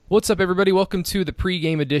What's up, everybody? Welcome to the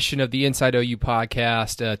pregame edition of the Inside OU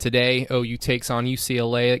podcast. Today, OU takes on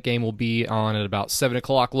UCLA. That game will be on at about 7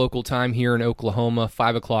 o'clock local time here in Oklahoma,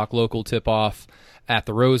 5 o'clock local tip-off at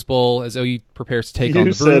the Rose Bowl as OU prepares to take on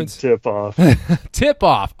the Bruins. You said tip-off.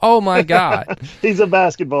 Tip-off. Oh, my God. He's a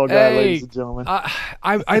basketball guy, ladies and gentlemen.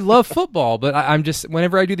 I love football, but I'm just,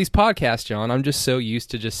 whenever I do these podcasts, John, I'm just so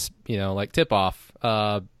used to just, like tip-off,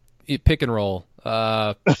 pick and roll,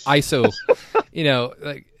 ISO,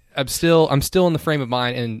 like, I'm still in the frame of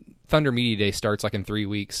mind, and Thunder Media Day starts like in 3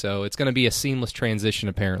 weeks, so it's going to be a seamless transition,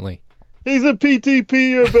 apparently. He's a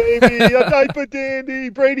PTPer, baby, a diaper dandy,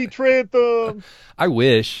 Brady Trantham. I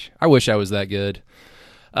wish I was that good.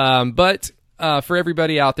 But for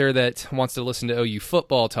everybody out there that wants to listen to OU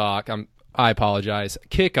football talk, I apologize.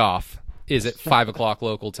 Kickoff is at 5 o'clock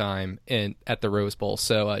local time at the Rose Bowl.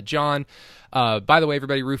 So, John, by the way,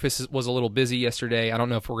 everybody, Rufus was a little busy yesterday. I don't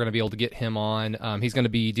know if we're going to be able to get him on. He's going to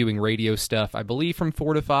be doing radio stuff, I believe, from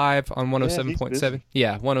 4 to 5 on 107.7.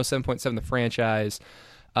 Yeah, 107.7 The Franchise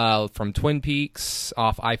from Twin Peaks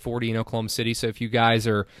off I-40 in Oklahoma City. So if you guys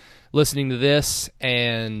are listening to this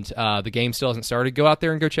and the game still hasn't started, go out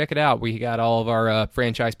there and go check it out. We got all of our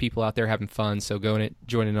franchise people out there having fun, so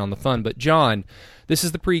join in on the fun. But, John, this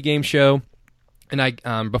is the pregame show.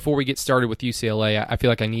 And before we get started with UCLA, I feel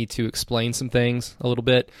like I need to explain some things a little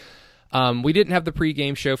bit. We didn't have the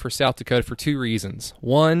pregame show for South Dakota for two reasons.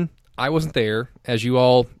 One, I wasn't there. As you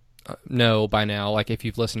all know by now, like if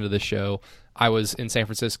you've listened to this show, I was in San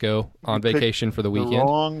Francisco on vacation for the weekend. The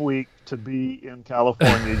wrong week to be in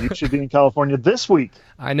California. You should be in California this week.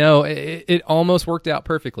 I know. It almost worked out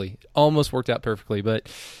perfectly.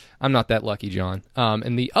 But I'm not that lucky, John.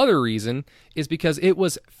 And the other reason is because it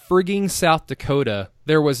was frigging South Dakota.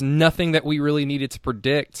 There was nothing that we really needed to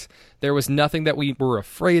predict. There was nothing that we were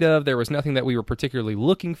afraid of. There was nothing that we were particularly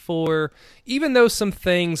looking for. Even though some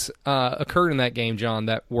things occurred in that game, John,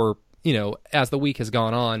 that were, as the week has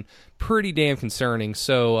gone on, pretty damn concerning.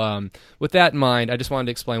 So with that in mind, I just wanted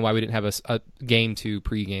to explain why we didn't have a game to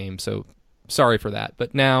pregame. So sorry for that.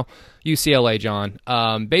 But now, UCLA, John.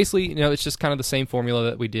 Basically, it's just kind of the same formula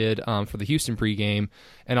that we did for the Houston pregame.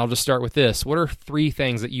 And I'll just start with this. What are three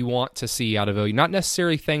things that you want to see out of OU? Not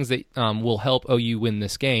necessarily things that will help OU win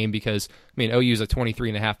this game because, OU is a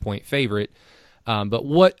 23.5-point favorite. But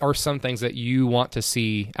what are some things that you want to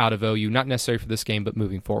see out of OU, not necessarily for this game, but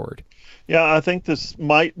moving forward? Yeah, I think this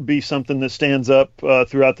might be something that stands up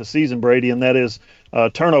throughout the season, Brady, and that is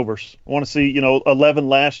turnovers. I want to see, 11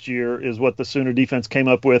 last year is what the Sooner defense came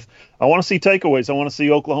up with. I want to see takeaways. I want to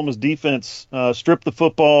see Oklahoma's defense strip the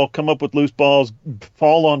football, come up with loose balls,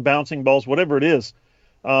 fall on bouncing balls, whatever it is.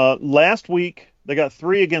 Last week, they got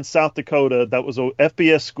 3 against South Dakota. That was a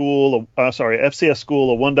FCS school, a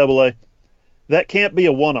 1AA. That can't be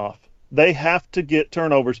a one-off. They have to get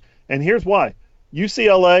turnovers. And here's why.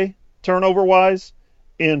 UCLA, turnover-wise,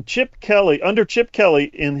 under Chip Kelly,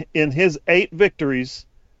 in his 8 victories,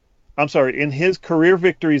 in his career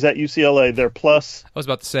victories at UCLA, they're plus I was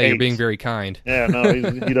about to say, 8. You're being very kind. Yeah, no,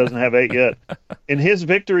 he doesn't have 8 yet. In his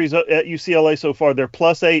victories at UCLA so far, they're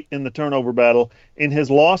plus 8 in the turnover battle. In his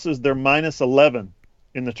losses, they're minus 11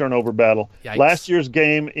 in the turnover battle. Yikes. Last year's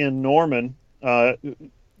game in Norman,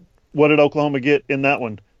 what did Oklahoma get in that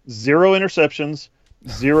one? 0 interceptions,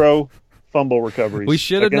 0 fumble recoveries. We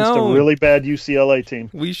should have known. Against a really bad UCLA team.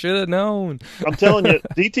 We should have known. I'm telling you,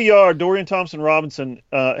 DTR, Dorian Thompson-Robinson,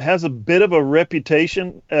 has a bit of a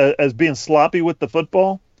reputation as being sloppy with the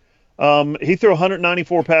football. He threw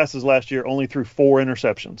 194 passes last year, only threw 4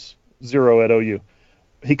 interceptions, 0 at OU.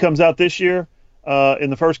 He comes out this year in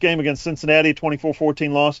the first game against Cincinnati,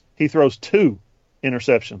 24-14 loss. He throws 2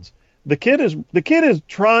 interceptions. The kid is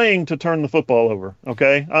trying to turn the football over,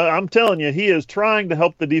 okay? I'm telling you, he is trying to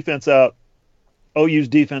help the defense out. OU's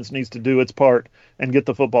defense needs to do its part and get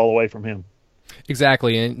the football away from him.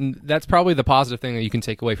 Exactly, and that's probably the positive thing that you can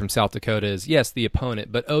take away from South Dakota is, yes, the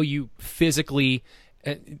opponent, but OU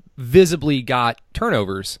visibly got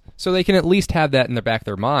turnovers, so they can at least have that in the back of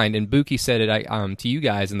their mind. And Buki said it to you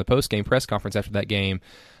guys in the post-game press conference after that game.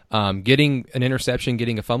 Getting an interception,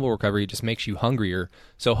 getting a fumble recovery just makes you hungrier.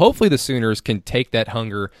 So hopefully the Sooners can take that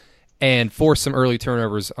hunger and force some early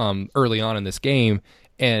turnovers early on in this game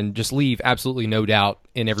and just leave absolutely no doubt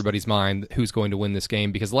in everybody's mind who's going to win this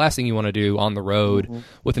game, because the last thing you want to do on the road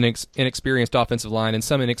with an inexperienced offensive line and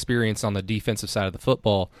some inexperience on the defensive side of the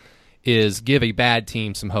football is give a bad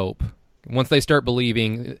team some hope. Once they start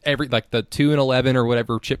believing the 2-11 or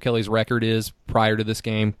whatever Chip Kelly's record is prior to this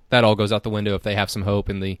game, that all goes out the window if they have some hope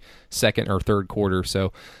in the second or third quarter.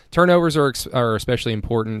 So turnovers are especially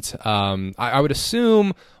important. I would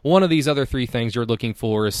assume one of these other 3 things you're looking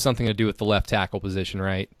for is something to do with the left tackle position,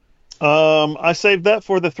 right? I saved that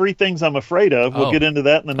for the three things I'm afraid of. We'll Oh, get into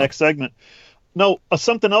that in the next segment. No,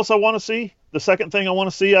 something else I want to see. The second thing I want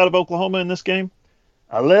to see out of Oklahoma in this game,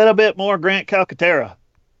 a little bit more Grant Calcaterra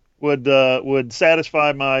would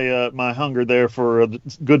satisfy my hunger there for a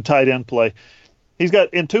good tight end play. He's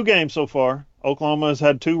got in two games so far. Oklahoma has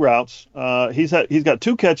had two routes. He's got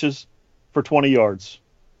two catches for 20 yards.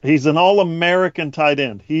 He's an All-American tight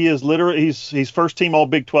end. He is literally he's first team All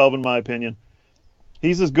Big 12 in my opinion.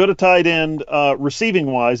 He's as good a tight end receiving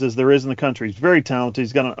wise as there is in the country. He's very talented.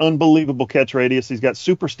 He's got an unbelievable catch radius. He's got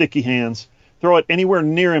super sticky hands. Throw it anywhere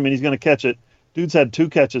near him and he's going to catch it. Dude's had two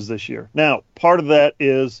catches this year. Now, part of that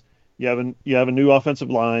is you have a new offensive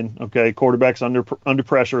line. Okay, quarterback's under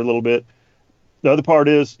pressure a little bit. The other part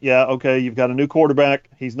is, you've got a new quarterback.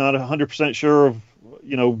 He's not 100% sure of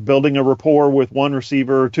building a rapport with one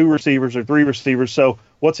receiver or two receivers or three receivers. So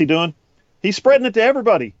what's he doing? He's spreading it to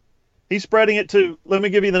everybody. He's spreading it to, let me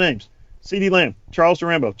give you the names: CeeDee Lamb, Charles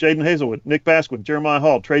Durambo, Jaden Hazelwood, Nick Basquin, Jeremiah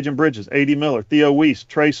Hall, Trajan Bridges, A.D. Miller, Theo Weiss,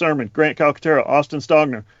 Trey Sermon, Grant Calcaterra, Austin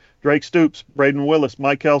Stogner, Drake Stoops, Braden Willis,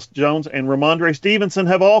 Michael Jones, and Ramondre Stevenson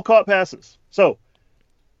have all caught passes. So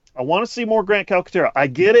I want to see more Grant Calcaterra. I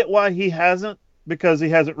get it why he hasn't, because he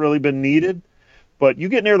hasn't really been needed. But you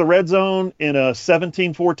get near the red zone in a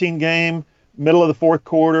 17-14 game, middle of the fourth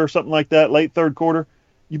quarter, something like that, late third quarter,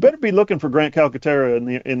 you better be looking for Grant Calcaterra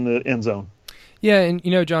in the end zone. Yeah, and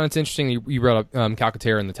John, it's interesting you brought up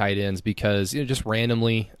Calcaterra and the tight ends because just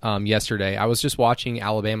randomly yesterday I was just watching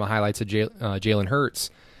Alabama highlights of Jalen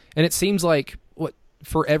Hurts, and it seems like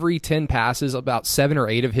for every 10 passes, about 7 or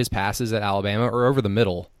 8 of his passes at Alabama are over the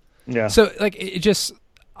middle. Yeah. So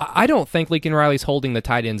I don't think Lincoln Riley's holding the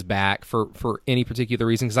tight ends back for any particular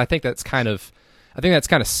reason, because I think that's kind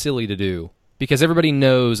of silly to do, because everybody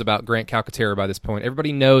knows about Grant Calcaterra by this point.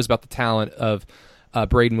 Everybody knows about the talent of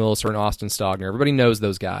Braden Willis or an Austin Stogner. Everybody knows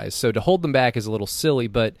those guys. So to hold them back is a little silly,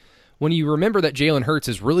 but when you remember that Jalen Hurts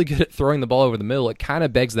is really good at throwing the ball over the middle, it kind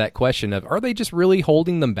of begs that question of, are they just really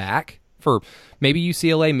holding them back for maybe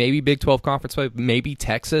UCLA, maybe Big 12 conference play, maybe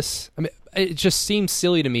Texas? I mean, it just seems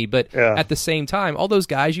silly to me, but at the same time, all those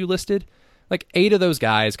guys you listed, like 8 of those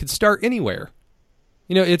guys could start anywhere.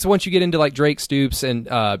 It's once you get into like Drake Stoops and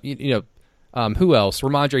who else?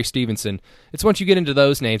 Ramondre Stevenson. It's once you get into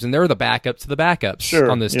those names, and they're the backup to the backups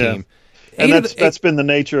on this team. And that's been the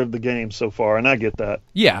nature of the game so far, and I get that.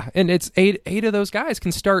 Yeah, and it's eight of those guys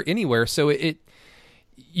can start anywhere, so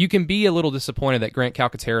you can be a little disappointed that Grant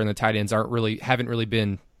Calcaterra and the tight ends haven't really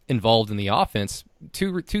been involved in the offense.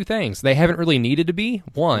 Two things: they haven't really needed to be,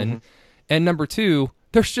 one, and number two,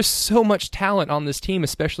 there's just so much talent on this team,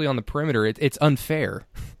 especially on the perimeter. It's unfair.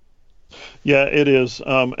 Yeah, it is,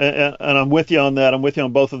 and I'm with you on that. I'm with you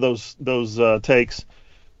on both of those takes.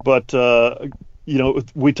 But I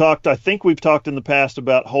think we've talked in the past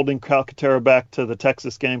about holding Calcaterra back to the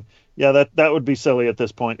Texas game. Yeah, that would be silly at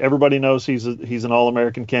this point. Everybody knows he's an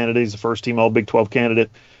All-American candidate. He's a first-team All Big 12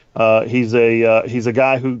 candidate. He's a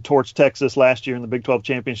guy who torched Texas last year in the Big 12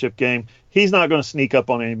 championship game. He's not going to sneak up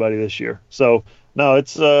on anybody this year. So no,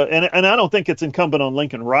 it's and I don't think it's incumbent on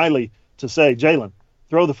Lincoln Riley to say, Jalen,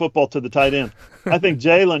 throw the football to the tight end. I think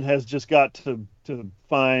Jalen has just got to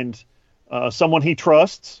find someone he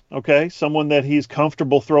trusts, okay, someone that he's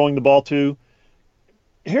comfortable throwing the ball to.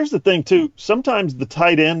 Here's the thing, too. Sometimes the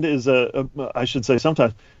tight end is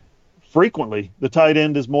frequently, the tight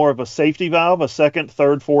end is more of a safety valve, a second,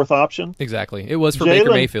 third, fourth option. Exactly. It was for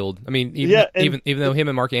Baker Mayfield. I mean, even though him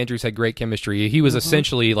and Mark Andrews had great chemistry, he was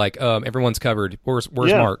essentially like, everyone's covered. Where's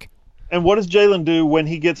Mark? And what does Jalen do when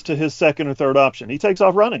he gets to his second or third option? He takes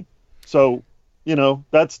off running. So,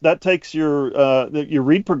 that takes your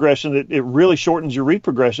read progression. It really shortens your read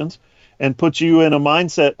progressions and puts you in a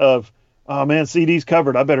mindset of, oh man, CD's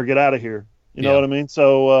covered. I better get out of here. You know what I mean?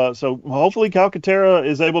 So hopefully Calcaterra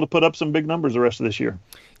is able to put up some big numbers the rest of this year.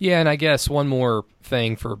 Yeah, and I guess one more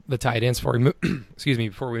thing for the tight ends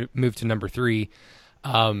before we move to number 3.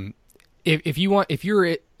 If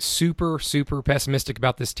you're super, super pessimistic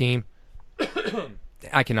about this team,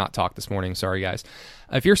 I cannot talk this morning. Sorry, guys.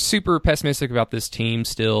 If you're super pessimistic about this team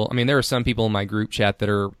still, I mean, there are some people in my group chat that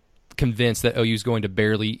are convinced that OU is going to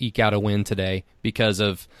barely eke out a win today because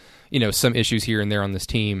of, some issues here and there on this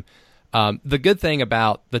team. The good thing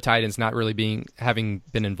about the tight ends not really having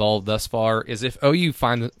been involved thus far is if OU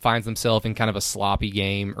finds themselves in kind of a sloppy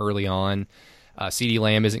game early on, CeeDee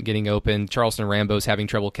Lamb isn't getting open, Charleston Rambo's having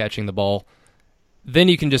trouble catching the ball, then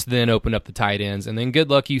you can just then open up the tight ends, and then good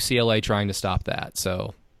luck UCLA trying to stop that.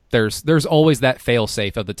 So there's always that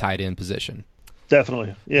fail-safe of the tight end position.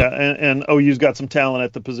 Definitely, yeah, and OU's got some talent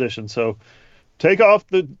at the position, so take off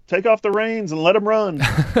the reins and let them run.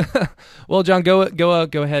 Well, John, go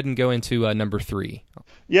ahead and go into number 3.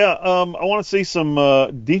 Yeah, I want to see some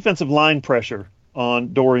defensive line pressure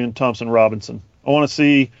on Dorian Thompson-Robinson. I want to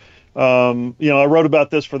see, I wrote about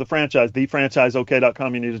this for the franchise,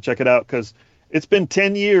 thefranchiseok.com. You need to check it out because it's been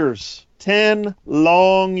 10 years, 10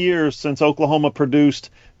 long years since Oklahoma produced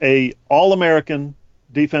a All-American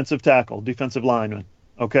defensive tackle, defensive lineman.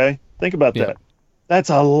 Okay? Think about that. That's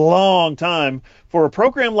a long time. For a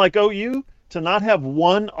program like OU to not have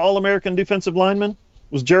one All-American defensive lineman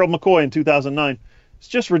was Gerald McCoy in 2009. It's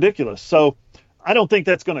just ridiculous. So I don't think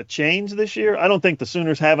that's going to change this year. I don't think the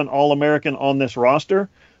Sooners have an All-American on this roster.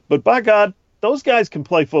 But by God, those guys can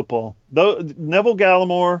play football. Neville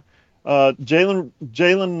Gallimore,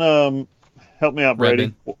 Jalen, help me out,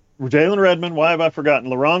 Brady. Jalen Redmond. Why have I forgotten?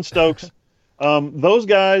 LaRon Stokes. Those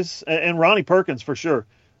guys, and Ronnie Perkins for sure.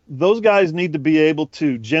 Those guys need to be able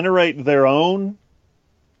to generate their own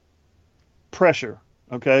pressure,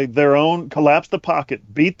 okay? Their own, collapse the pocket,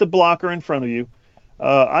 beat the blocker in front of you.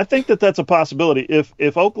 I think that's a possibility.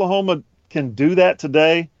 If Oklahoma can do that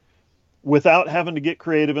today without having to get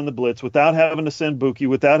creative in the blitz, without having to send Buki,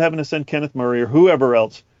 without having to send Kenneth Murray or whoever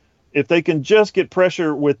else, if they can just get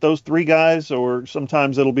pressure with those 3 guys, or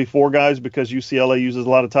sometimes it'll be 4 guys because UCLA uses a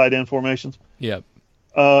lot of tight end formations. Yep.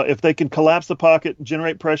 If they can collapse the pocket,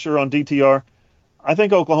 generate pressure on DTR, I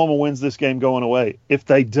think Oklahoma wins this game going away. If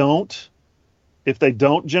they don't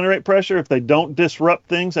generate pressure, if they don't disrupt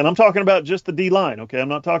things, and I'm talking about just the D-line, okay? I'm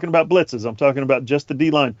not talking about blitzes. I'm talking about just the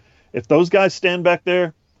D-line. If those guys stand back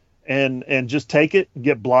there and just take it,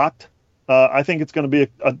 get blocked, I think it's going to be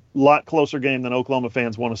a lot closer game than Oklahoma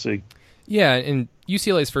fans want to see. Yeah, in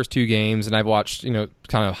UCLA's first 2 games, and I've watched, kind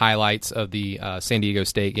of highlights of the San Diego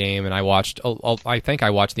State game, and I think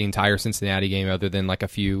I watched the entire Cincinnati game other than like a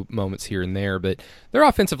few moments here and there, but their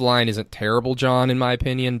offensive line isn't terrible, John, in my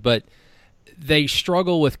opinion, but they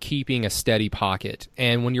struggle with keeping a steady pocket.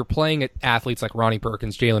 And when you're playing at athletes like Ronnie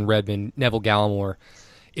Perkins, Jalen Redmond, Neville Gallimore,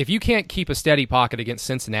 if you can't keep a steady pocket against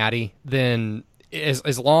Cincinnati, then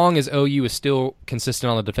as long as OU is still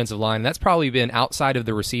consistent on the defensive line, that's probably been outside of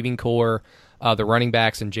the receiving core, the running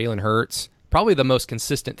backs, and Jalen Hurts, probably the most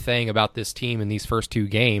consistent thing about this team in these first 2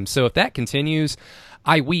 games. So if that continues,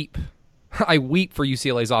 I weep. I weep for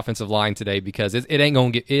UCLA's offensive line today because it ain't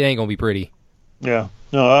gonna be pretty. Yeah,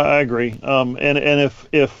 no, I agree. And if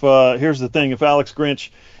here's the thing, if Alex Grinch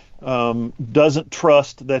doesn't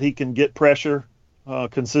trust that he can get pressure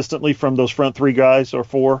consistently from those front 3 guys or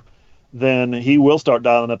 4, then he will start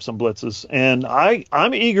dialing up some blitzes. And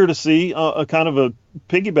I'm eager to see a kind of a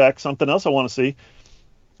piggyback, something else I want to see.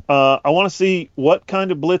 I want to see what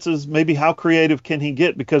kind of blitzes, maybe how creative can he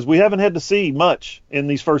get, because we haven't had to see much in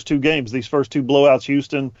these first 2 games. These first 2 blowouts,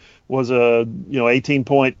 Houston was a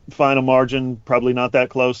 18-point final margin, probably not that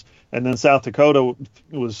close, and then South Dakota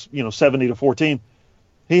was 70-14.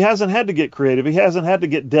 He hasn't had to get creative. He hasn't had to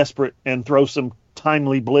get desperate and throw some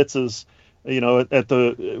timely blitzes, at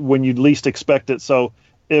the when you'd least expect it. So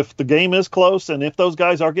if the game is close and if those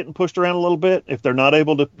guys are getting pushed around a little bit, if they're not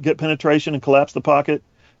able to get penetration and collapse the pocket,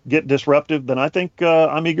 get disruptive, then I think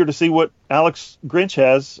I'm eager to see what Alex Grinch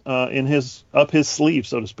has up his sleeve,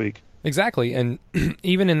 so to speak. Exactly, and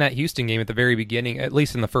even in that Houston game at the very beginning, at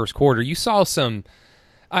least in the first quarter, you saw some,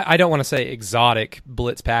 I don't want to say exotic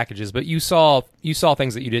blitz packages, but you saw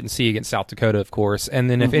things that you didn't see against South Dakota, of course. And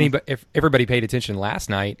then if everybody paid attention last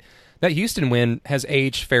night, that Houston win has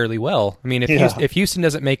aged fairly well. I mean, if Houston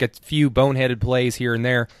doesn't make a few boneheaded plays here and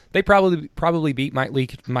there, they probably beat Mike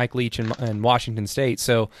Leach and Washington State.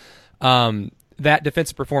 So that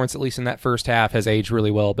defensive performance, at least in that first half, has aged really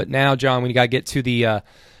well. But now, John, we got to get to the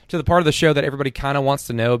part of the show that everybody kind of wants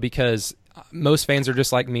to know, because most fans are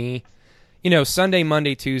just like me. Sunday,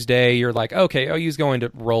 Monday, Tuesday, you're like, okay, OU's going to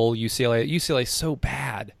roll UCLA. UCLA's so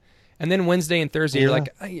bad. And then Wednesday and Thursday, you're like,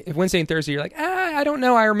 I don't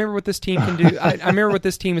know. I remember what this team can do. I remember what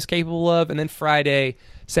this team is capable of. And then Friday,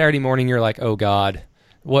 Saturday morning, you're like, oh God,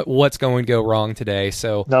 what's going to go wrong today?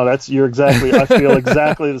 So no, I feel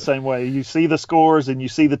exactly the same way. You see the scores and you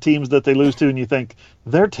see the teams that they lose to, and you think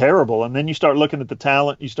they're terrible. And then you start looking at the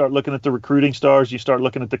talent, you start looking at the recruiting stars, you start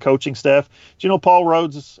looking at the coaching staff. Do you know Paul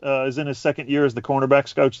Rhodes is in his 2nd year as the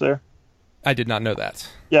cornerbacks coach there? I did not know that.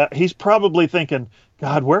 Yeah, he's probably thinking,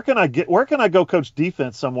 God, where can I go coach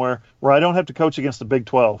defense somewhere where I don't have to coach against the Big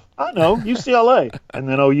 12? I know, UCLA. And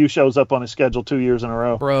then OU shows up on his schedule 2 years in a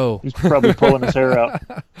row. Bro. He's probably pulling his hair out.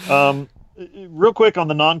 Real quick on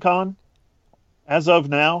the non-con, as of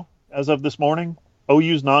this morning,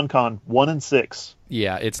 OU's non-con 1-6.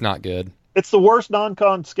 Yeah, it's not good. It's the worst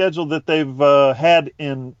non-con schedule that they've had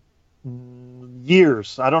in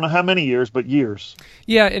Years. I don't know how many years, but years.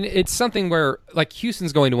 Yeah, and it's something where like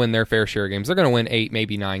Houston's going to win their fair share of games. They're going to win 8,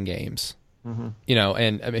 maybe 9 games. You know,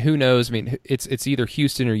 and I mean, who knows? I mean, it's either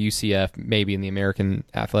Houston or UCF, maybe in the American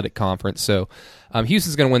Athletic Conference. So,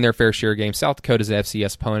 Houston's going to win their fair share of games. South Dakota's an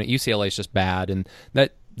FCS opponent. UCLA is just bad, and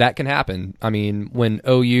that can happen. I mean, when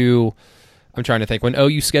OU, I'm trying to think, when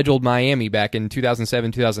OU scheduled Miami back in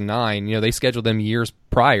 2007, 2009, you know, they scheduled them years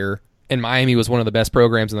prior, and Miami was one of the best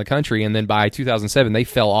programs in the country. And then by 2007, they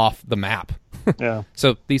fell off the map. Yeah.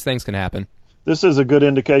 So these things can happen. This is a good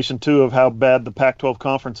indication, too, of how bad the Pac-12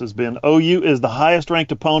 conference has been. OU is the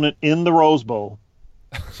highest-ranked opponent in the Rose Bowl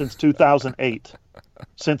since 2008,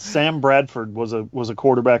 since Sam Bradford was a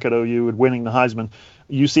quarterback at OU and winning the Heisman.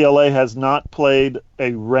 UCLA has not played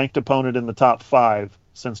a ranked opponent in the top 5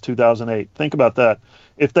 since 2008. Think about that.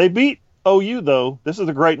 If they beat OU, though, this is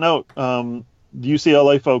a great note. The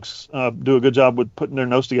UCLA folks do a good job with putting their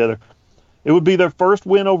notes together. It would be their first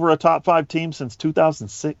win over a top 5 team since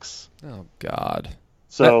 2006. Oh, God.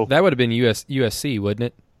 So that would have been USC, wouldn't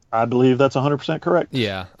it? I believe that's 100% correct.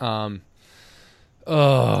 Yeah.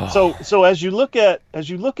 So as you look at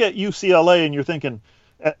UCLA and you're thinking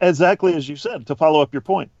exactly as you said, to follow up your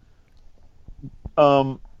point.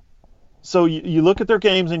 So you look at their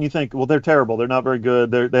games and you think, well, they're terrible. They're not very good.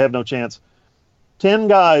 They have no chance. 10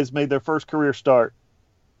 guys made their first career start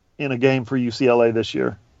in a game for UCLA this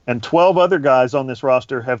year. And 12 other guys on this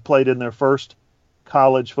roster have played in their first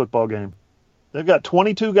college football game. They've got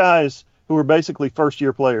 22 guys who are basically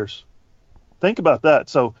first-year players. Think about that.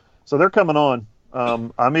 So they're coming on.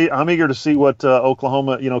 I'm eager to see what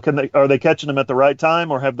Oklahoma. You know, are they catching them at the right time,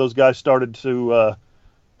 or have those guys started to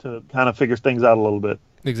kind of figure things out a little bit?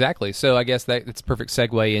 Exactly. So I guess it's a perfect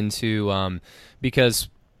segue into because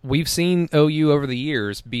we've seen OU over the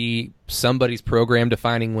years be somebody's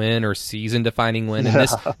program-defining win or season-defining win, and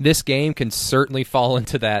this game can certainly fall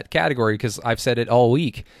into that category because I've said it all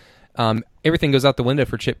week. Everything goes out the window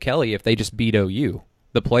for Chip Kelly if they just beat OU.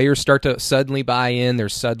 The players start to suddenly buy in.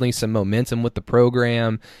 There's suddenly some momentum with the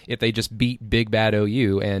program if they just beat big bad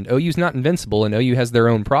OU. And OU's not invincible, and OU has their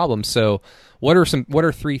own problems. So what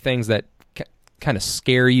are 3 things that kind of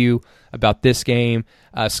scare you about this game,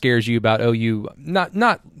 scares you about OU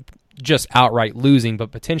not just outright losing,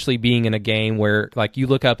 but potentially being in a game where like you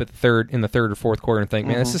look up at in the third or fourth quarter and think,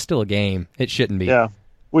 man, this is still a game. It shouldn't be. Yeah.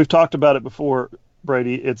 We've talked about it before,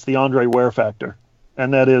 Brady. It's the Andre Ware factor.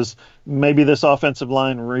 And that is maybe this offensive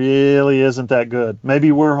line really isn't that good.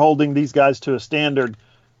 Maybe we're holding these guys to a standard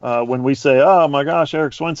when we say, oh, my gosh,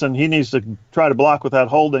 Eric Swinson, he needs to try to block without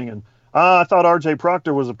holding. And I thought R.J.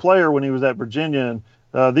 Proctor was a player when he was at Virginia.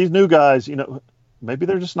 And these new guys, you know, maybe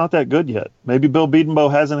they're just not that good yet. Maybe Bill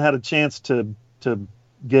Bedenbaugh hasn't had a chance to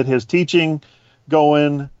get his teaching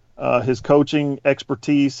going, his coaching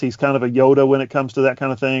expertise. He's kind of a Yoda when it comes to that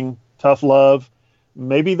kind of thing. Tough love.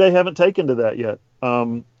 Maybe they haven't taken to that yet.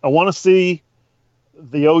 I want to see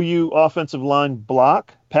the OU offensive line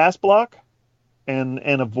pass block, and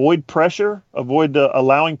avoid pressure,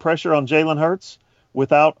 allowing pressure on Jalen Hurts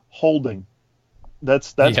without holding.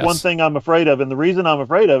 That's Yes. one thing I'm afraid of, and the reason I'm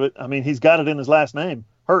afraid of it, I mean, he's got it in his last name,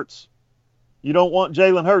 Hurts. You don't want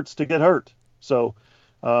Jalen Hurts to get hurt. So,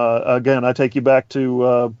 again, I take you back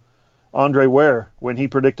to Andre Ware when he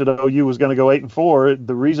predicted OU was going to go 8-4.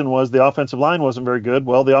 The reason was the offensive line wasn't very good.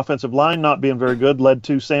 Well, the offensive line not being very good led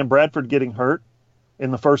to Sam Bradford getting hurt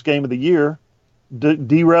in the first game of the year,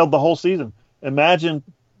 derailed the whole season. Imagine,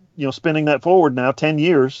 you know, spinning that forward now 10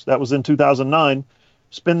 years. That was in 2009.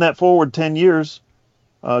 Spin that forward 10 years.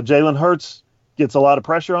 Jalen Hurts gets a lot of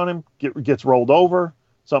pressure on him, gets rolled over.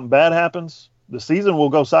 Something bad happens. The season will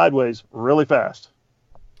go sideways really fast.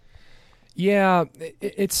 Yeah,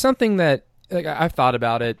 it's something that like, I've thought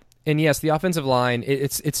about it. And yes, the offensive line,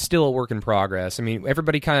 it's still a work in progress. I mean,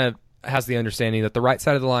 everybody kind of has the understanding that the right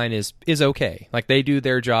side of the line is okay. Like, they do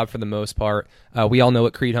their job for the most part. We all know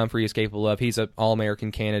what Creed Humphrey is capable of. He's an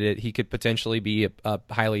All-American candidate. He could potentially be a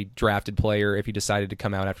highly drafted player if he decided to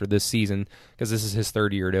come out after this season, because this is his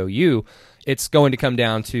third year at OU. It's going to come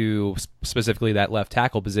down to specifically that left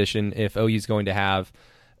tackle position if OU is going to have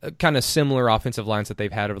kind of similar offensive lines that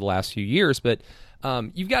they've had over the last few years. But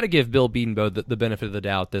you've got to give Bill Bedenbaugh the benefit of the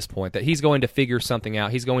doubt at this point, that he's going to figure something out.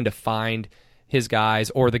 He's going to find his guys,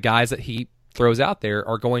 or the guys that he throws out there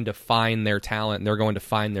are going to find their talent, and they're going to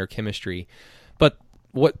find their chemistry. But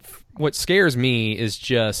what scares me is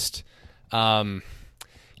just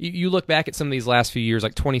you look back at some of these last few years,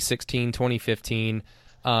 like 2016, 2015,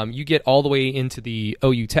 you get all the way into the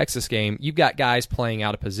OU Texas game, you've got guys playing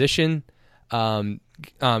out of position.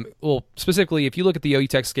 Well, specifically, if you look at the OU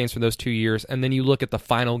Texas games from those 2 years, and then you look at the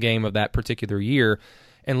final game of that particular year,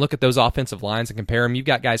 and look at those offensive lines and compare them. You've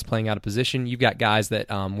got guys playing out of position. You've got guys that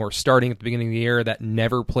were starting at the beginning of the year that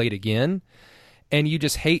never played again. And you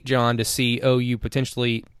just hate, John, to see OU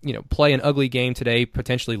potentially, play an ugly game today,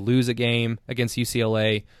 potentially lose a game against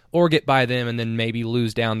UCLA, or get by them and then maybe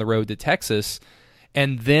lose down the road to Texas,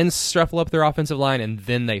 and then shuffle up their offensive line, and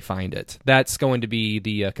then they find it. That's going to be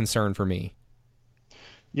the concern for me.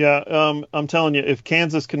 Yeah, I'm telling you, if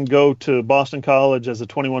Kansas can go to Boston College as a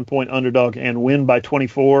 21-point underdog and win by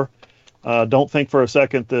 24, don't think for a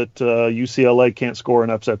second that UCLA can't score an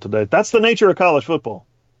upset today. That's the nature of college football.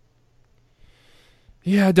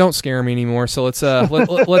 Yeah, don't scare me anymore. So let's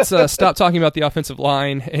let's stop talking about the offensive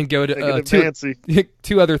line and go to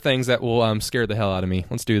two other things that will scare the hell out of me.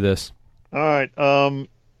 Let's do this. All right.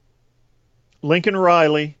 Lincoln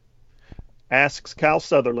Riley asks Cal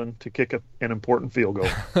Sutherland to kick an important field goal.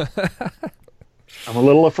 I'm a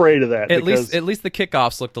little afraid of that. At least the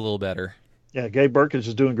kickoffs looked a little better. Yeah, Gabe Burkins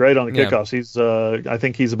is doing great on the kickoffs. He's I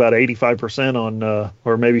think he's about 85% on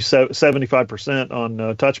or maybe 75% on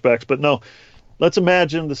touchbacks. But no. Let's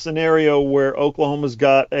imagine the scenario where Oklahoma's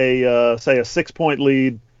got say a 6-point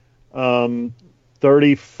lead, 35-28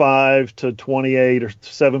 or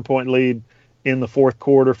 7-point lead in the fourth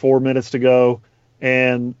quarter, 4 minutes to go,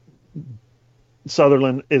 and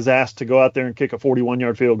Sutherland is asked to go out there and kick a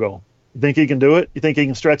 41-yard field goal. You think he can do it? You think he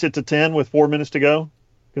can stretch it to 10 with 4 minutes to go?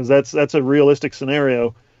 Because that's a realistic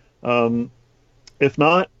scenario. If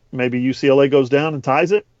not, maybe UCLA goes down and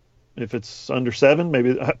ties it. If it's under 7,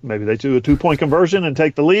 maybe they do a 2-point conversion and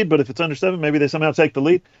take the lead. But if it's under 7, maybe they somehow take the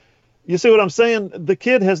lead. You see what I'm saying? The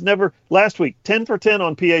kid has never – last week, 10 for 10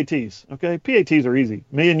 on PATs. Okay, PATs are easy.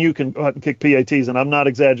 Me and you can go out and kick PATs, and I'm not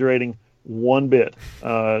exaggerating one bit.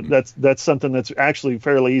 That's something that's actually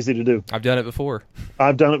fairly easy to do. I've done it before.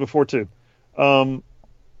 I've done it before too.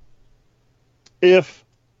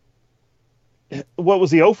 What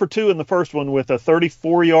was he 0 for 2 in the first one with a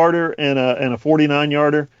 34-yarder and a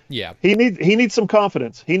 49-yarder? Yeah. He needs some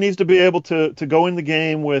confidence. He needs to be able to go in the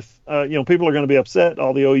game with people are going to be upset.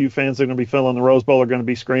 All the OU fans that are going to be filling the Rose Bowl are going to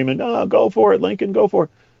be screaming, "Oh, go for it, Lincoln, go for it."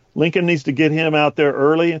 Lincoln needs to get him out there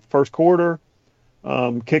early, first quarter,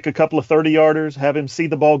 kick a couple of 30-yarders, have him see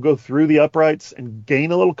the ball go through the uprights and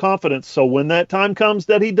gain a little confidence. So when that time comes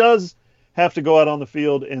that he does have to go out on the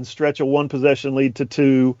field and stretch a 1-possession lead to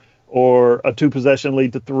 2, or a 2-possession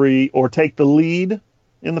lead to 3, or take the lead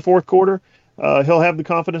in the fourth quarter, he'll have the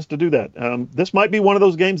confidence to do that. This might be one of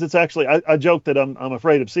those games that's actually, I joke that I'm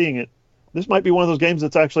afraid of seeing it. This might be one of those games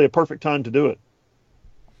that's actually a perfect time to do it.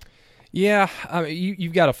 Yeah, I mean,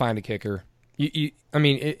 you've got to find a kicker.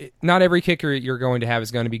 Not every kicker you're going to have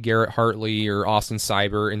is going to be Garrett Hartley or Austin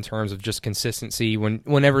Cyber in terms of just consistency.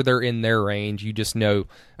 Whenever they're in their range, you just know,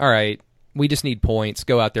 all right, we just need points.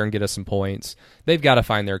 Go out there and get us some points. They've got to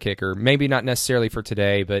find their kicker. Maybe not necessarily for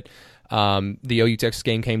today, but the OU-Texas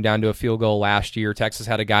game came down to a field goal last year. Texas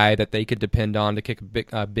had a guy that they could depend on to kick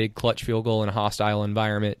a big clutch field goal in a hostile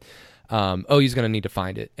environment. OU's going to need to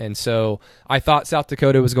find it. And so I thought South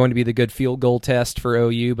Dakota was going to be the good field goal test for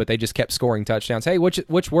OU, but they just kept scoring touchdowns. Hey,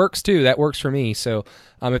 which works too. That works for me. So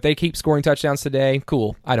if they keep scoring touchdowns today,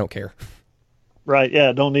 cool. I don't care. Right,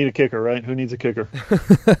 yeah, don't need a kicker, right? Who needs a kicker?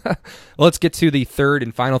 Let's get to the third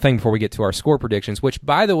and final thing before we get to our score predictions, which,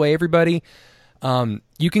 by the way, everybody,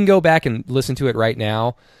 you can go back and listen to it right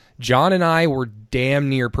now. John and I were damn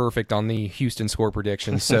near perfect on the Houston score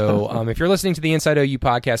predictions. So if you're listening to the Inside OU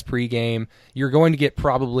podcast pregame, you're going to get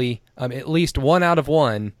probably at least 1 out of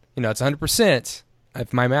 1. It's 100%,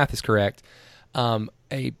 if my math is correct.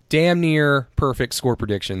 A damn near perfect score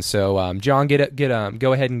prediction. So, John,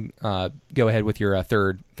 go ahead with your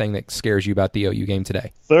third thing that scares you about the OU game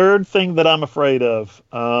today. Third thing that I'm afraid of.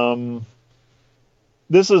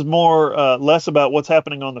 This is less about what's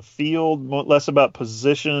happening on the field, less about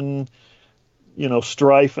position,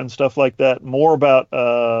 strife and stuff like that. More about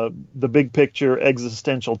the big picture,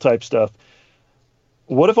 existential type stuff.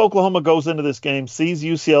 What if Oklahoma goes into this game, sees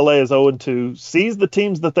UCLA as 0-2, sees the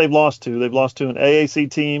teams that they've lost to? They've lost to an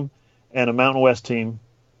AAC team and a Mountain West team,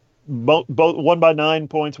 both one by 9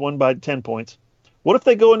 points, one by 10 points. What if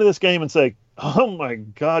they go into this game and say, "Oh my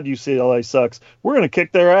God, UCLA sucks. We're going to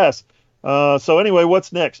kick their ass." So anyway,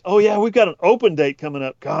 what's next? Oh yeah, we've got an open date coming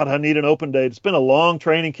up. God, I need an open date. It's been a long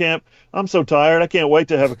training camp. I'm so tired. I can't wait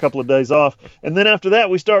to have a couple of days off. And then after that,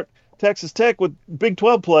 we start Texas Tech with Big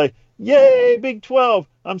 12 play. Yay, Big 12.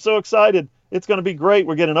 I'm so excited. It's going to be great.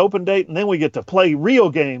 We're getting an open date, and then we get to play real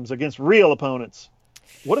games against real opponents.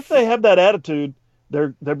 What if they have that attitude?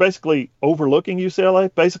 They're basically overlooking UCLA,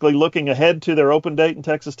 basically looking ahead to their open date in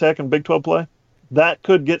Texas Tech and Big 12 play. That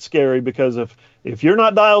could get scary because if you're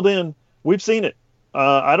not dialed in, we've seen it.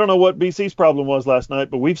 I don't know what BC's problem was last night,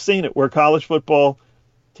 but we've seen it where college football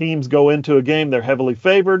teams go into a game, they're heavily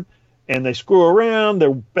favored, and they screw around.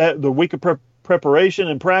 The week of preparation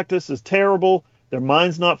and practice is terrible. Their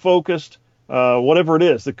mind's not focused. Whatever it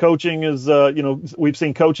is, the coaching is, we've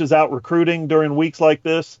seen coaches out recruiting during weeks like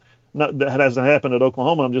this. That hasn't happened at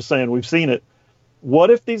Oklahoma. I'm just saying we've seen it.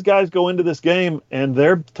 What if these guys go into this game and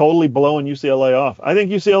they're totally blowing UCLA off? I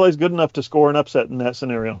think UCLA is good enough to score an upset in that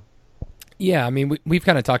scenario. Yeah, I mean, we've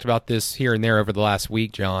kind of talked about this here and there over the last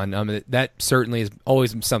week, John. That certainly is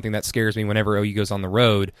always something that scares me whenever OU goes on the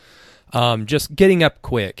road. Just getting up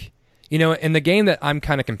quick. And the game that I'm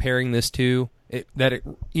kind of comparing this to, it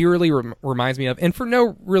eerily reminds me of, and for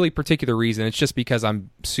no really particular reason, it's just because I'm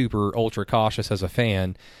super ultra cautious as a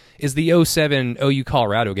fan, is the 2007 OU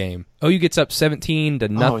Colorado game. OU gets up 17-0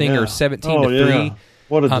 or 17-3. Yeah.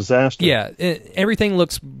 What a disaster. Everything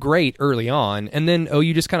looks great early on, and then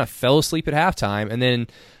OU just kind of fell asleep at halftime. And then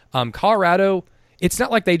Colorado, it's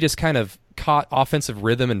not like they just kind of caught offensive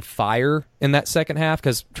rhythm and fire in that second half,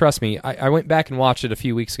 because trust me, I went back and watched it a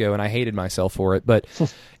few weeks ago, and I hated myself for it. But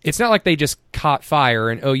it's not like they just caught fire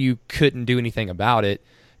and OU couldn't do anything about it.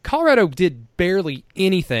 Colorado did barely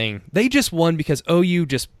anything. They just won because OU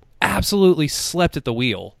just absolutely slept at the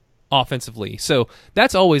wheel offensively. So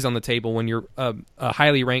that's always on the table when you're a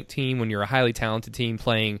highly ranked team, when you're a highly talented team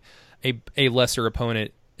playing a lesser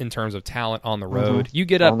opponent in terms of talent on the road. You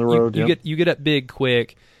get up, you get up big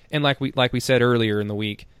quick, and like we said earlier in the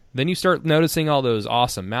week, then you start noticing all those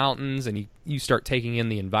awesome mountains, and you start taking in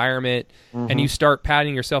the environment, and you start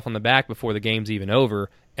patting yourself on the back before the game's even over,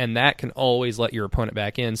 and that can always let your opponent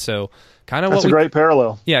back in. So that's a great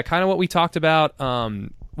parallel. Yeah, kind of what we talked about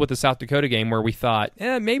with the South Dakota game, where we thought,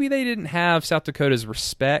 maybe they didn't have South Dakota's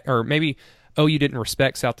respect, or maybe OU didn't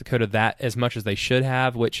respect South Dakota that as much as they should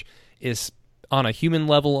have, which is on a human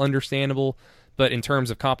level understandable. But in terms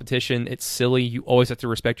of competition, it's silly. You always have to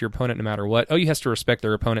respect your opponent no matter what. OU has to respect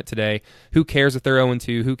their opponent today. Who cares if they're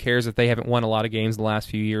 0-2? Who cares if they haven't won a lot of games in the last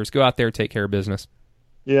few years? Go out there and take care of business.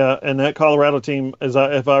 Yeah, and that Colorado team,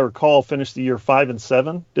 if I recall, finished the year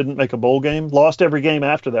 5-7. Didn't make a bowl game. Lost every game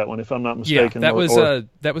after that one, if I'm not mistaken. Yeah, that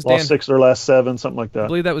was lost Dan, 6 of their last 7, something like that. I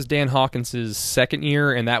believe that was Dan Hawkins' second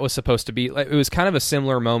year, and that was supposed to be. It was kind of a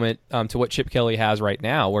similar moment to what Chip Kelly has right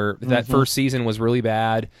now, where that first season was really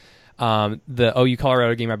bad. The OU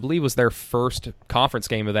Colorado game, I believe, was their first conference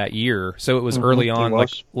game of that year, so it was early on,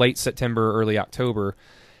 like late September, early October.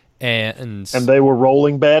 And they were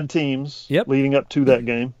rolling bad teams leading up to that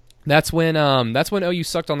game. That's when OU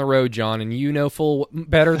sucked on the road, John, and you know full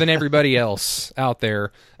better than everybody else out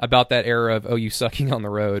there about that era of OU sucking on the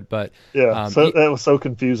road. But that was so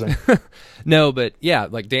confusing. No, but yeah,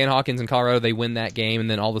 like Dan Hawkins in Colorado, they win that game, and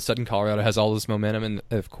then all of a sudden Colorado has all this momentum, and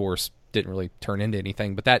of course didn't really turn into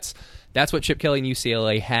anything. But that's what Chip Kelly and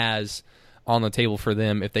UCLA has on the table for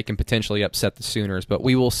them if they can potentially upset the Sooners. But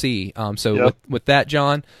we will see. With that,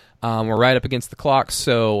 John. We're right up against the clock,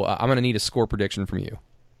 so I'm going to need a score prediction from you.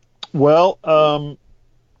 Well,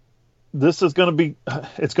 this is going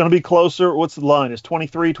to be closer. What's the line? It's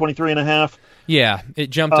 23.5? Yeah,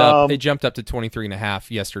 it jumped up. It jumped up to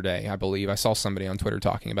 23.5 yesterday, I believe. I saw somebody on Twitter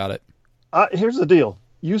talking about it. Here's the deal.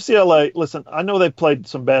 UCLA, listen, I know they've played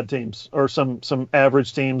some bad teams or some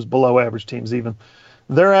average teams, below average teams even.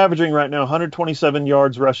 They're averaging right now 127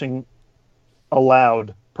 yards rushing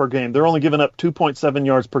allowed per game. They're only giving up 2.7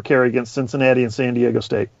 yards per carry against Cincinnati and San Diego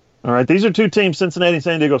State. All right, these are two teams, Cincinnati and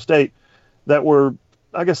San Diego State, that were,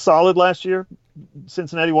 I guess, solid last year.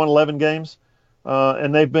 Cincinnati won 11 games,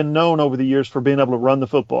 and they've been known over the years for being able to run the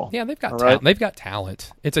football. Yeah, they've got talent. They've got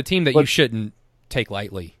talent. It's a team that you shouldn't take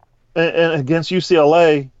lightly. And against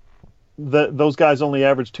UCLA, those guys only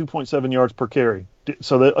average 2.7 yards per carry.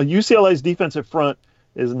 So UCLA's defensive front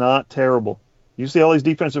is not terrible. UCLA's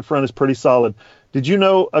defensive front is pretty solid. Did you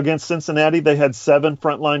know against Cincinnati they had 7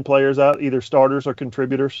 frontline players out, either starters or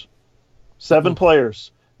contributors? 7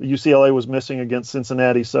 players UCLA was missing against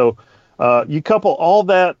Cincinnati. So you couple all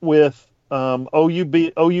that with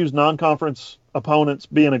OU's non-conference opponents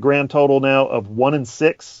being a grand total now of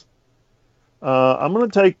 1-6. I'm going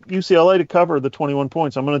to take UCLA to cover the 21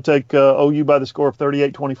 points. I'm going to take OU by the score of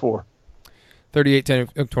 38-24.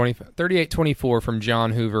 38-24 from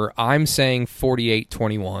John Hoover. I'm saying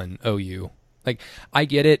 48-21 OU. Like, I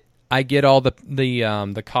get it. I get all the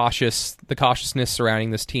cautiousness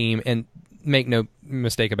surrounding this team, and make no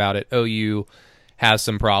mistake about it, OU has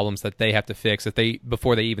some problems that they have to fix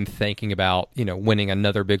before they even thinking about winning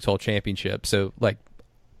another Big 12 championship. So, like,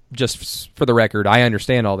 just for the record, I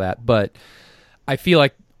understand all that, but I feel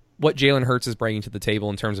like what Jalen Hurts is bringing to the table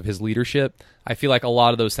in terms of his leadership. I feel like a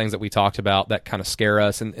lot of those things that we talked about that kind of scare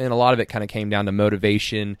us, and a lot of it kind of came down to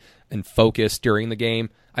motivation and focus during the game.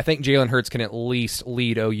 I think Jalen Hurts can at least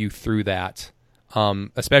lead OU through that,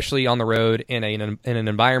 especially on the road in an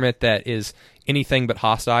environment that is anything but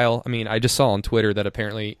hostile. I mean, I just saw on Twitter that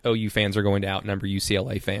apparently OU fans are going to outnumber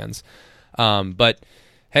UCLA fans. But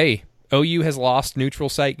hey, OU has lost neutral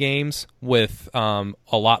site games with a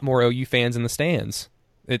lot more OU fans in the stands.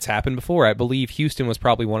 It's happened before. I believe Houston was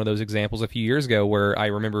probably one of those examples a few years ago where I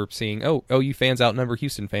remember seeing, OU fans outnumber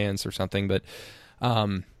Houston fans or something. But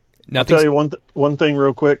I'll tell you one thing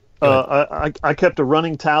real quick. I kept a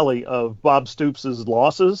running tally of Bob Stoops'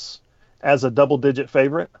 losses as a double-digit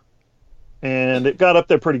favorite, and it got up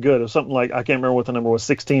there pretty good. It was something like, I can't remember what the number was,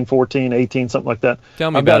 16, 14, 18, something like that.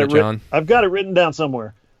 Tell me about it, John. I've got it written down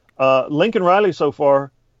somewhere. Lincoln Riley so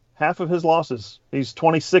far, half of his losses. He's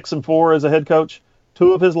 26-4 as a head coach.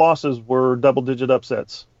 2 of his losses were double-digit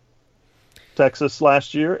upsets. Texas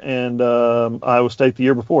last year and Iowa State the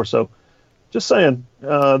year before. So just saying,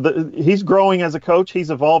 he's growing as a coach. He's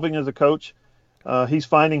evolving as a coach. He's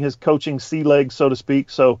finding his coaching sea legs, so to speak.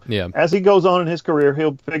 So as he goes on in his career,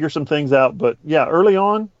 he'll figure some things out. But, yeah, early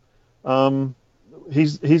on,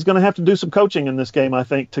 he's going to have to do some coaching in this game, I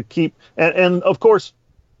think, to keep – and, of course,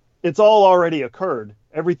 it's all already occurred.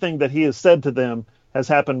 Everything that he has said to them has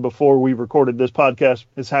happened before we recorded this podcast.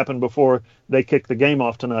 Has happened before they kicked the game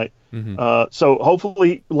off tonight. Mm-hmm. So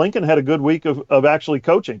hopefully Lincoln had a good week of actually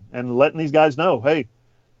coaching and letting these guys know, hey,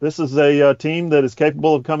 this is a team that is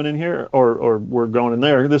capable of coming in here, or we're going in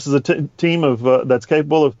there. This is a team of that's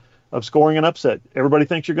capable of scoring an upset. Everybody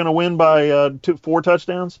thinks you're going to win by 4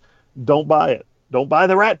 touchdowns. Don't buy it. Don't buy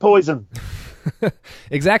the rat poison.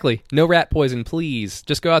 Exactly. No rat poison, please.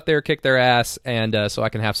 Just go out there, kick their ass, and so I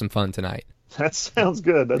can have some fun tonight. That sounds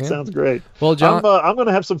good. That sounds great. Well, John, I'm going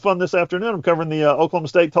to have some fun this afternoon. I'm covering the Oklahoma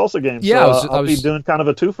State-Tulsa game. Yeah, so I'll be doing kind of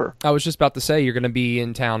a twofer. I was just about to say you're going to be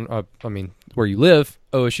in town. Where you live,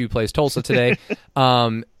 OSU plays Tulsa today.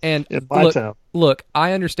 And in my town. Look,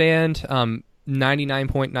 I understand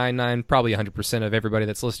 99.99, probably 100% of everybody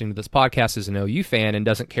that's listening to this podcast is an OU fan and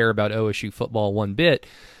doesn't care about OSU football one bit.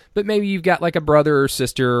 But maybe you've got like a brother or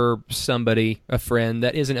sister or somebody, a friend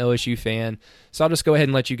that is an OSU fan. So I'll just go ahead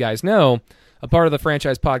and let you guys know. A part of the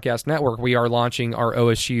Franchise Podcast Network, we are launching our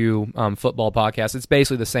OSU football podcast. It's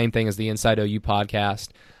basically the same thing as the Inside OU podcast.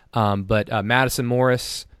 But Madison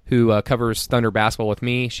Morris, who covers Thunder basketball with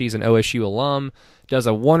me, she's an OSU alum, does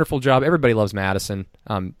a wonderful job. Everybody loves Madison.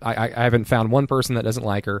 I haven't found one person that doesn't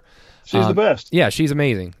like her. She's the best. Yeah, she's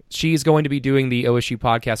amazing. She's going to be doing the OSU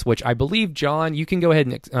podcast, which I believe, John, you can go ahead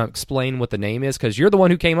and explain what the name is, because you're the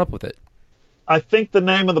one who came up with it. I think the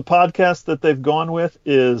name of the podcast that they've gone with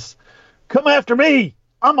is Come After Me,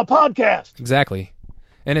 I'm a Podcast. Exactly.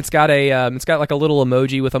 And it's got like a little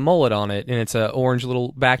emoji with a mullet on it, and it's an orange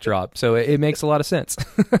little backdrop, so it makes a lot of sense.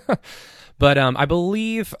 But I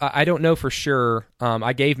believe, I don't know for sure,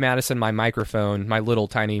 I gave Madison my microphone, my little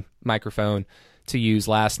tiny microphone, to use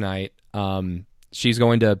last night. She's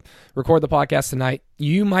going to record the podcast tonight.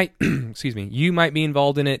 You might, you might be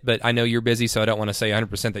involved in it, but I know you're busy, so I don't want to say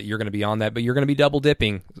 100% that you're going to be on that, but you're going to be double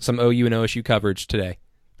dipping some OU and OSU coverage today.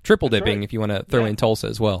 Triple dipping, if you want to throw in Tulsa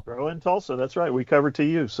as well. Throw in Tulsa, that's right. We cover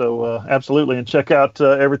TU, so absolutely. And check out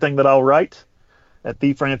everything that I'll write at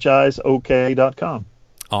thefranchiseok.com.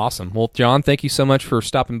 Awesome. Well, John, thank you so much for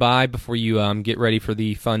stopping by before you get ready for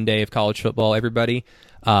the fun day of college football, everybody.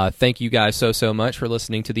 Thank you guys so much for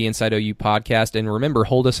listening to the Inside OU podcast. And remember,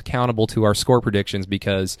 hold us accountable to our score predictions,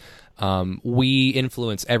 because we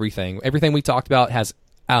influence everything. Everything we talked about has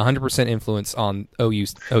 100% influence on OU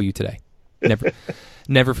today.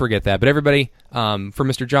 Never forget that. But everybody, for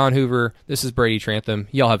Mr. John Hoover, this is Brady Trantham.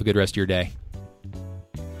 Y'all have a good rest of your day.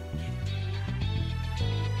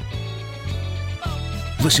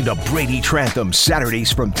 Listen to Brady Trantham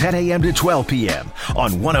Saturdays from 10 a.m. to 12 p.m.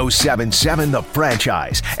 on 107.7 The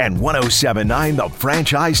Franchise and 107.9 The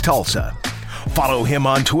Franchise Tulsa. Follow him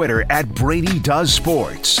on Twitter at Brady Does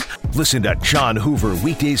Sports. Listen to John Hoover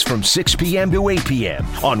weekdays from 6 p.m. to 8 p.m.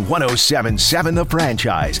 on 107.7 The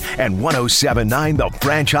Franchise and 107.9 The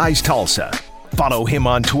Franchise Tulsa. Follow him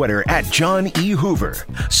on Twitter at John E. Hoover.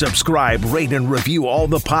 Subscribe, rate, and review all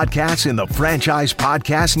the podcasts in the Franchise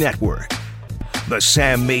Podcast Network. The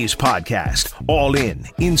Sam Mays Podcast, All In,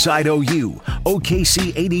 Inside OU,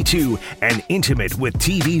 OKC 82, and Intimate with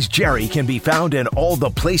TV's Jerry can be found in all the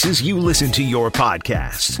places you listen to your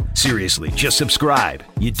podcasts. Seriously, just subscribe.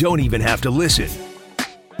 You don't even have to listen.